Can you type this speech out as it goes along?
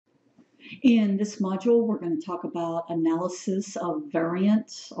In this module, we're going to talk about analysis of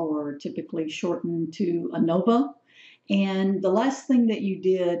variance, or typically shortened to ANOVA. And the last thing that you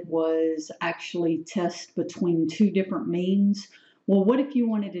did was actually test between two different means. Well, what if you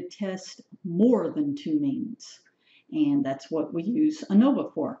wanted to test more than two means? And that's what we use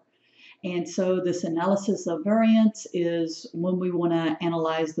ANOVA for. And so this analysis of variance is when we want to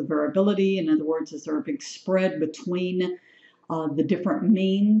analyze the variability. In other words, is there a big spread between the different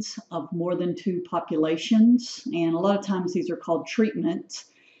means of more than two populations? And a lot of times these are called treatments.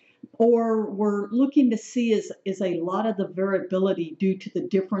 Or we're looking to see is a lot of the variability due to the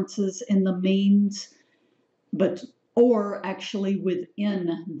differences in the means, or actually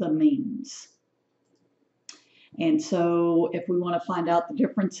within the means. And so if we want to find out the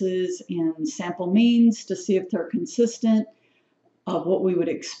differences in sample means to see if they're consistent of what we would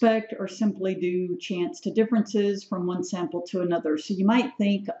expect, or simply do chance to differences from one sample to another. So you might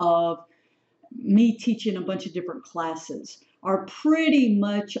think of me teaching a bunch of different classes. Are pretty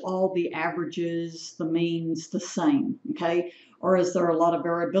much all the averages, the means, the same, okay? Or is there a lot of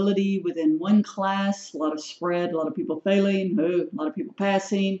variability within one class, a lot of spread, a lot of people failing, a lot of people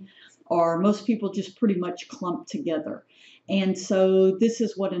passing, or most people just pretty much clumped together? And so this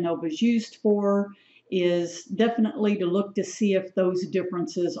is what ANOVA is used for, is definitely to look to see if those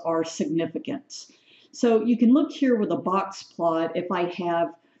differences are significant. So you can look here with a box plot if I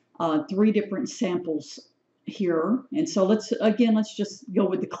have three different samples here. And so let's just go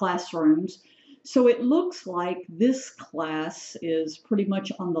with the classrooms. So it looks like this class is pretty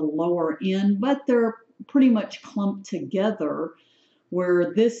much on the lower end, but they're pretty much clumped together,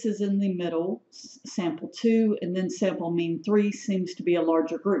 where this is in the middle, sample 2, and then sample mean 3 seems to be a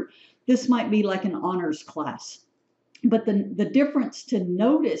larger group. This might be like an honors class. But the difference to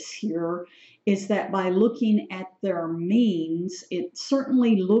notice here is that by looking at their means, it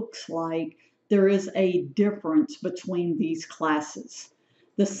certainly looks like there is a difference between these classes.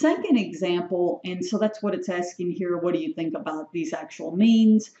 The second example, and so that's what it's asking here, what do you think about these actual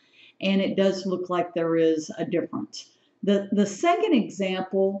means? And it does look like there is a difference. The second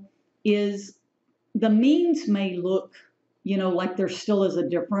example is the means may look, like there still is a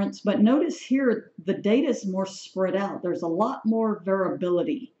difference, but notice here the data is more spread out. There's a lot more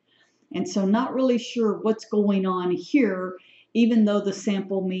variability. And so not really sure what's going on here, even though the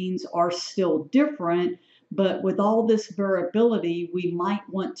sample means are still different. But with all this variability, we might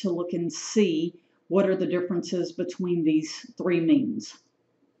want to look and see what are the differences between these three means.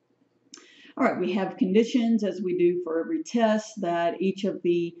 All right, we have conditions, as we do for every test, that each of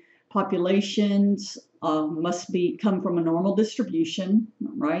the populations must come from a normal distribution,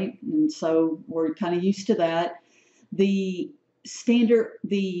 right? And so we're kind of used to that. The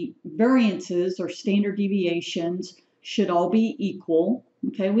variances or standard deviations should all be equal.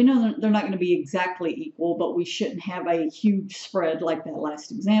 Okay, we know they're not going to be exactly equal, but we shouldn't have a huge spread like that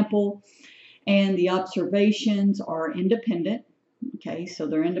last example. And the observations are independent. Okay, so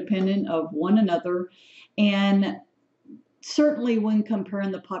they're independent of one another. And certainly when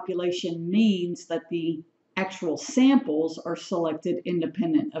comparing the population means that the actual samples are selected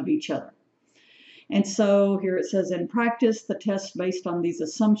independent of each other. And so here it says, in practice, the test based on these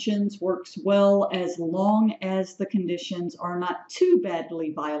assumptions works well as long as the conditions are not too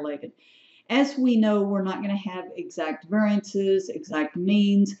badly violated. As we know, we're not going to have exact variances, exact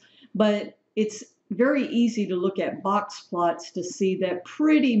means, but it's very easy to look at box plots to see that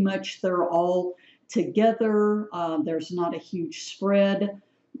pretty much they're all together. There's not a huge spread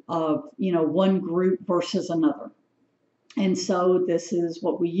of, one group versus another. And so this is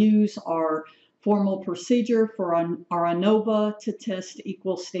what we use, our formal procedure for our ANOVA to test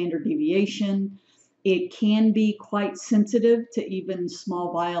equal standard deviation. It can be quite sensitive to even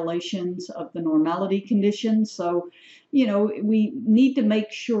small violations of the normality conditions. So, we need to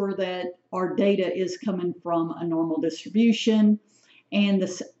make sure that our data is coming from a normal distribution. And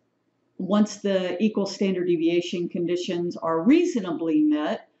once the equal standard deviation conditions are reasonably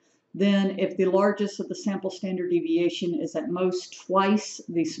met, then if the largest of the sample standard deviation is at most twice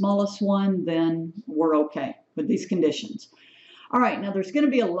the smallest one, then we're okay with these conditions. All right, now there's going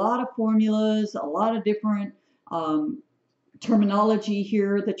to be a lot of formulas, a lot of different terminology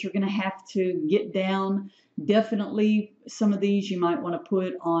here that you're going to have to get down. Definitely some of these you might want to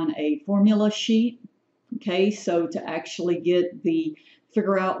put on a formula sheet. Okay, so to actually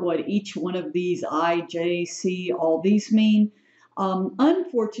figure out what each one of these I, J, C, all these mean.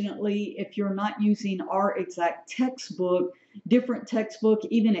 Unfortunately, if you're not using our exact textbook, different textbook,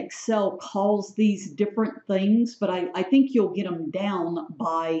 even Excel calls these different things, but I think you'll get them down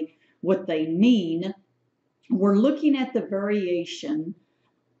by what they mean. We're looking at the variation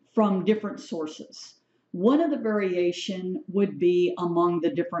from different sources. One of the variation would be among the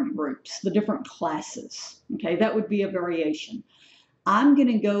different groups, the different classes. Okay, that would be a variation. I'm going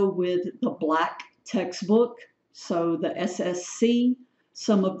to go with the black textbook, so the SSC,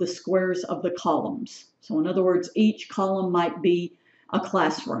 sum of the squares of the columns. So in other words, each column might be a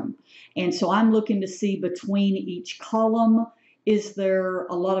classroom. And so I'm looking to see between each column, is there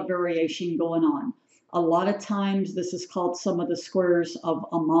a lot of variation going on? A lot of times this is called sum of the squares of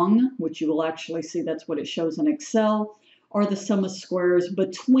among, which you will actually see that's what it shows in Excel, or the sum of squares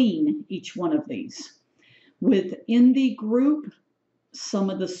between each one of these. Within the group, sum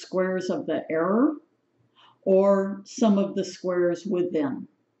of the squares of the error, or sum of the squares within.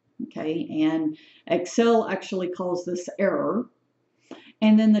 Okay, and Excel actually calls this error.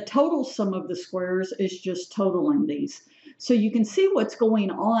 And then the total sum of the squares is just totaling these. So you can see what's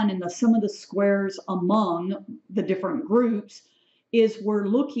going on in the sum of the squares among the different groups is we're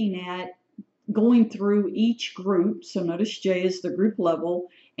looking at going through each group. So notice J is the group level,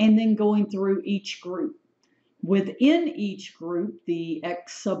 and then going through each group. Within each group, the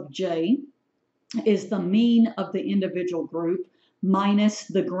X sub J is the mean of the individual group minus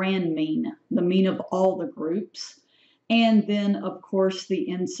the grand mean, the mean of all the groups. And then, of course,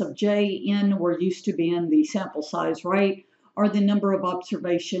 the N sub J, N, we're used to being the sample size, right, are the number of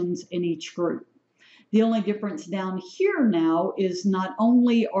observations in each group. The only difference down here now is not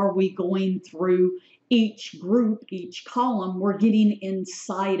only are we going through each group, each column, we're getting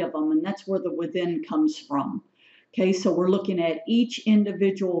inside of them, and that's where the within comes from. Okay, so we're looking at each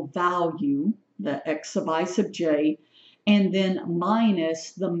individual value, the X sub I sub J, and then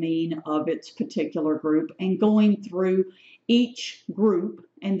minus the mean of its particular group, and going through each group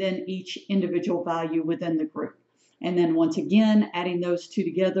and then each individual value within the group. And then once again, adding those two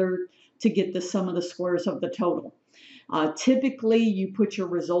together to get the sum of the squares of the total. Typically, you put your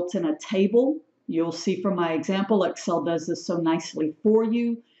results in a table. You'll see from my example, Excel does this so nicely for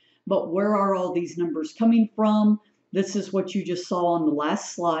you. But where are all these numbers coming from? This is what you just saw on the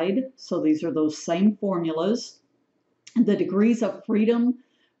last slide. So these are those same formulas. The degrees of freedom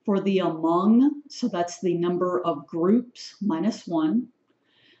for the among, so that's the number of groups, minus 1.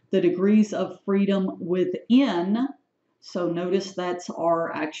 The degrees of freedom within, so notice that's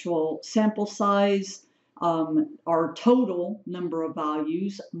our actual sample size, our total number of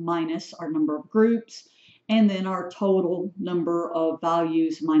values minus our number of groups, and then our total number of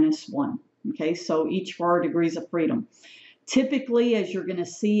values minus 1. Okay, so each for our degrees of freedom. Typically, as you're going to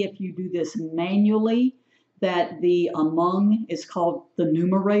see if you do this manually, that the among is called the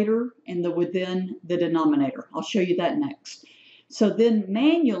numerator and the within the denominator. I'll show you that next. So then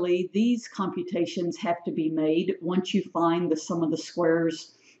manually, these computations have to be made once you find the sum of the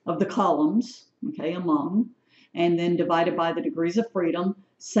squares of the columns, okay, among, and then divided by the degrees of freedom.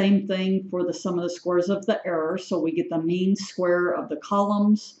 Same thing for the sum of the squares of the error. So we get the mean square of the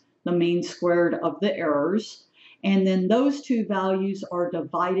columns, the mean squared of the errors, and then those two values are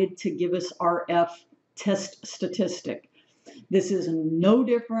divided to give us our F test statistic. This is no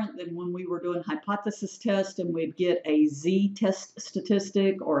different than when we were doing hypothesis test and we'd get a Z test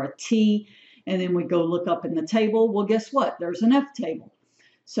statistic or a T, and then we'd go look up in the table. Well, guess what? There's an F table.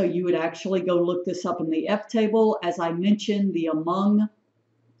 So you would actually go look this up in the F table. As I mentioned, the among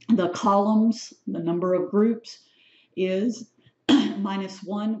the columns, the number of groups is minus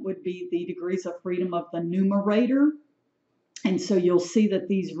 1 would be the degrees of freedom of the numerator. And so you'll see that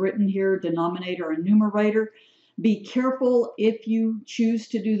these written here, denominator and numerator. Be careful if you choose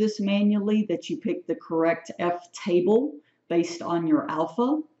to do this manually that you pick the correct F table based on your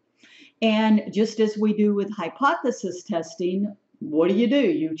alpha. And just as we do with hypothesis testing, what do?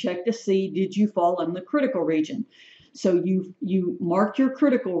 You check to see, did you fall in the critical region? So you mark your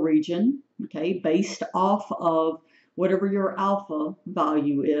critical region, okay, based off of whatever your alpha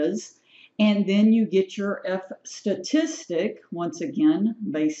value is. And then you get your F statistic, once again,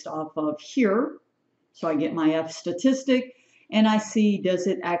 based off of here. So I get my F statistic, and I see, does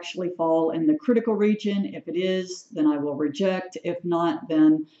it actually fall in the critical region? If it is, then I will reject. If not,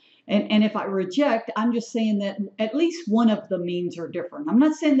 then, and if I reject, I'm just saying that at least one of the means are different. I'm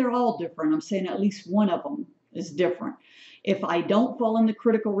not saying they're all different. I'm saying at least one of them is different. If I don't fall in the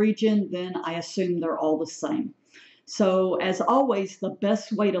critical region, then I assume they're all the same. So as always, the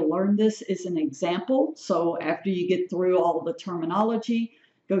best way to learn this is an example. So after you get through all the terminology,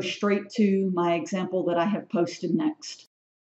 go straight to my example that I have posted next.